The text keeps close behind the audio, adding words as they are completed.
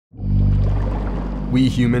We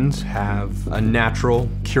humans have a natural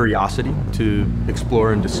curiosity to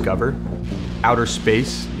explore and discover. Outer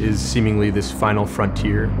space is seemingly this final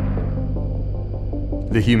frontier.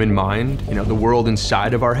 The human mind, the world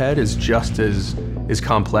inside of our head is just as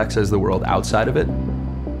complex as the world outside of it.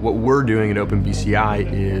 What we're doing at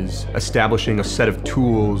OpenBCI is establishing a set of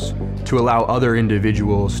tools to allow other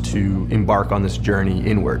individuals to embark on this journey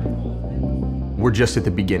inward. We're just at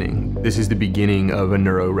the beginning. This is the beginning of a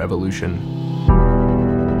neuro revolution.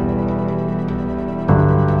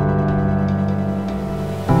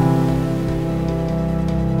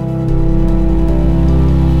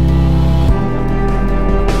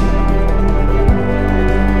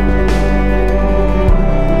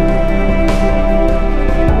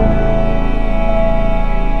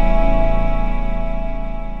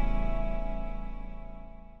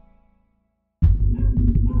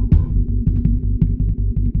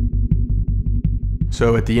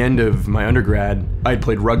 So at the end of my undergrad, I had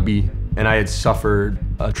played rugby and I had suffered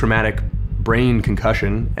a traumatic brain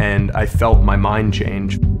concussion and I felt my mind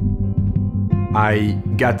change. I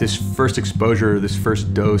got this first exposure, this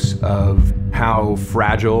first dose of how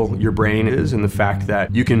fragile your brain is and the fact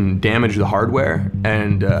that you can damage the hardware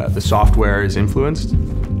and the software is influenced.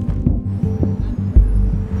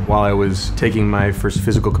 While I was taking my first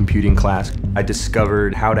physical computing class, I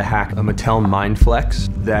discovered how to hack a Mattel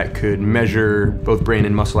MindFlex that could measure both brain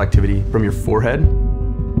and muscle activity from your forehead.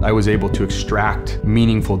 I was able to extract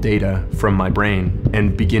meaningful data from my brain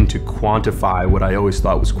and begin to quantify what I always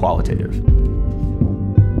thought was qualitative.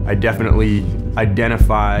 I definitely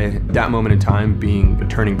identify that moment in time being a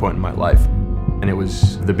turning point in my life, and it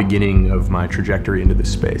was the beginning of my trajectory into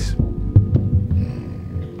this space.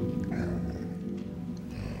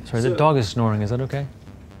 Sorry, the dog is snoring. Is that okay?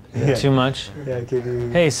 Yeah. Too much? Yeah, could you...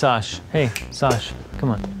 Hey, Sash. Hey, Sash. Come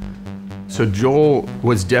on. So Joel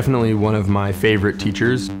was definitely one of my favorite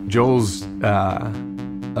teachers. Joel's a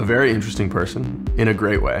very interesting person in a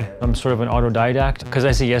great way. I'm sort of an autodidact because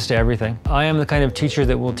I say yes to everything. I am the kind of teacher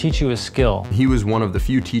that will teach you a skill. He was one of the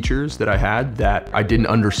few teachers that I had that I didn't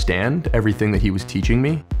understand everything that he was teaching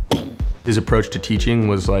me. His approach to teaching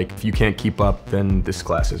was like, if you can't keep up, then this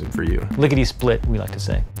class isn't for you. Lickety split, we like to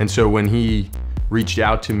say. And so when he reached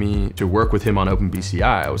out to me to work with him on OpenBCI,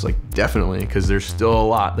 I was like, definitely, because there's still a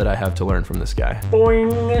lot that I have to learn from this guy.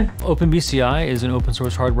 Boing! OpenBCI is an open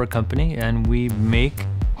source hardware company, and we make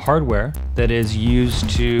hardware that is used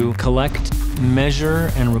to collect,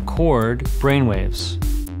 measure, and record brainwaves.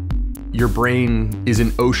 Your brain is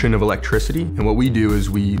an ocean of electricity, and what we do is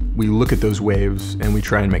we look at those waves and we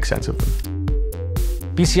try and make sense of them.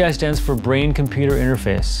 BCI stands for Brain-Computer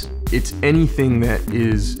Interface. It's anything that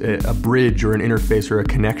is a bridge or an interface or a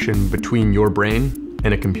connection between your brain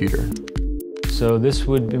and a computer. So this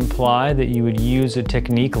would imply that you would use a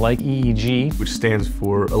technique like EEG, which stands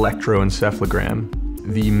for electroencephalogram,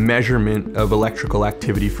 the measurement of electrical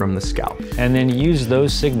activity from the scalp. And then use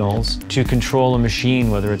those signals to control a machine,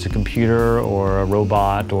 whether it's a computer or a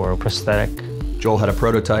robot or a prosthetic. Joel had a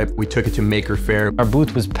prototype. We took it to Maker Faire. Our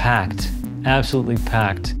booth was packed, absolutely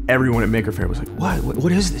packed. Everyone at Maker Faire was like,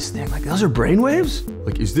 what is this thing? Like, those are brainwaves?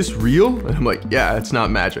 Like, is this real? And I'm like, yeah, it's not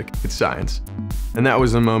magic, it's science. And that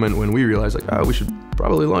was the moment when we realized, like, oh, we should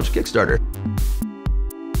probably launch Kickstarter.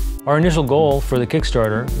 Our initial goal for the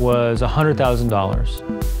Kickstarter was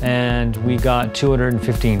 $100,000, and we got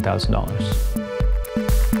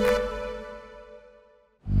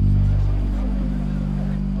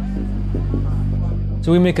 $215,000.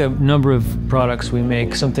 So we make a number of products. We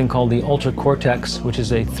make something called the Ultra Cortex, which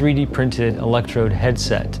is a 3D printed electrode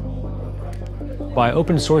headset. By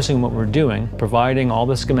open sourcing what we're doing, providing all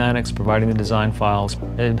the schematics, providing the design files,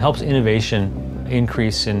 it helps innovation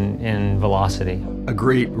increase in velocity. A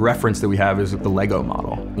great reference that we have is the Lego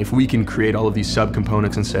model. If we can create all of these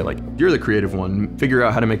subcomponents and say, like, you're the creative one, figure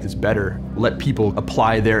out how to make this better, let people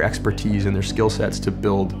apply their expertise and their skill sets to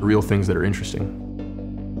build real things that are interesting.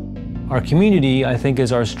 Our community, I think,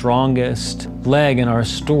 is our strongest leg in our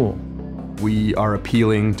stool. We are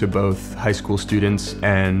appealing to both high school students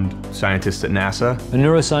and scientists at NASA. A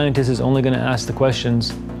neuroscientist is only going to ask the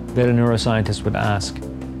questions that a neuroscientist would ask.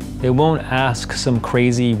 They won't ask some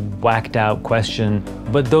crazy, whacked out question,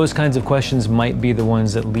 but those kinds of questions might be the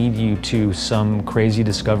ones that lead you to some crazy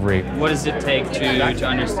discovery. What does it take to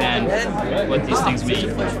understand what these things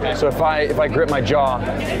mean? So if I grip my jaw,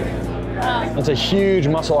 that's a huge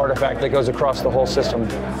muscle artifact that goes across the whole system.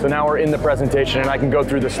 So now we're in the presentation and I can go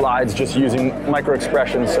through the slides just using micro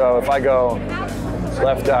expressions. So if I go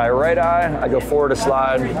left eye, right eye, I go forward a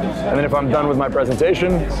slide, and then if I'm done with my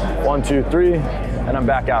presentation, 1, 2, 3, and I'm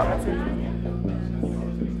back out.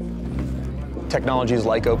 Technologies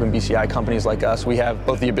like OpenBCI, companies like us, we have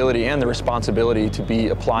both the ability and the responsibility to be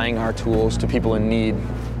applying our tools to people in need.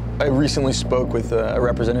 I recently spoke with a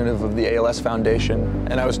representative of the ALS Foundation,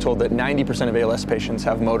 and I was told that 90% of ALS patients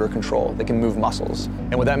have motor control. They can move muscles.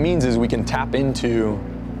 And what that means is we can tap into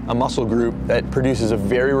a muscle group that produces a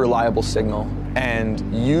very reliable signal and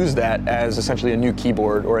use that as essentially a new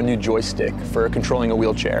keyboard or a new joystick for controlling a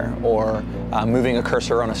wheelchair or moving a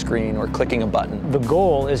cursor on a screen or clicking a button. The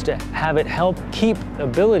goal is to have it help keep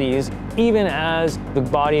abilities even as the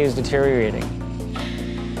body is deteriorating.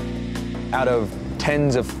 Out of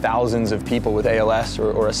tens of thousands of people with ALS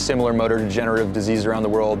or a similar motor degenerative disease around the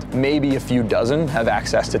world, maybe a few dozen have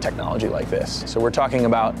access to technology like this. So we're talking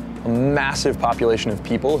about a massive population of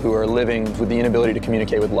people who are living with the inability to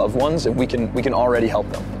communicate with loved ones, and we can already help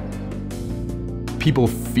them. People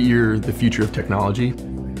fear the future of technology,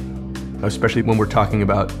 especially when we're talking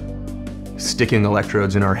about sticking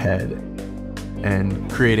electrodes in our head and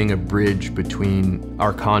creating a bridge between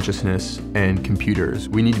our consciousness and computers.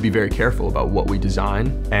 We need to be very careful about what we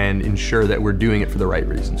design and ensure that we're doing it for the right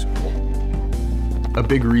reasons. A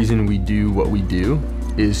big reason we do what we do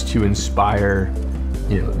is to inspire,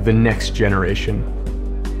 the next generation.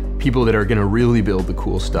 People that are gonna really build the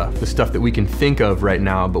cool stuff, the stuff that we can think of right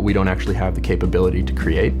now, but we don't actually have the capability to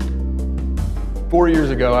create. 4 years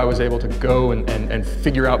ago, I was able to go and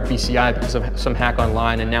figure out BCI because of some hack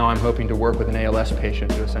online, and now I'm hoping to work with an ALS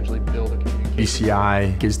patient to essentially build a communication.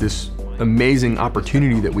 BCI is this amazing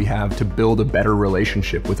opportunity that we have to build a better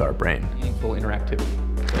relationship with our brain. Meaningful interactivity.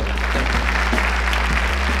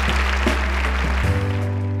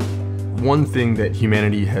 One thing that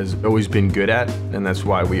humanity has always been good at, and that's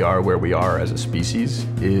why we are where we are as a species,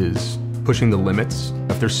 is pushing the limits.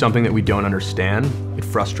 If there's something that we don't understand, it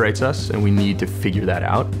frustrates us and we need to figure that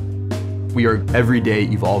out. We are every day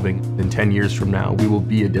evolving. In 10 years from now, we will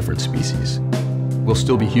be a different species. We'll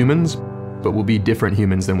still be humans, but we'll be different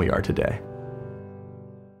humans than we are today.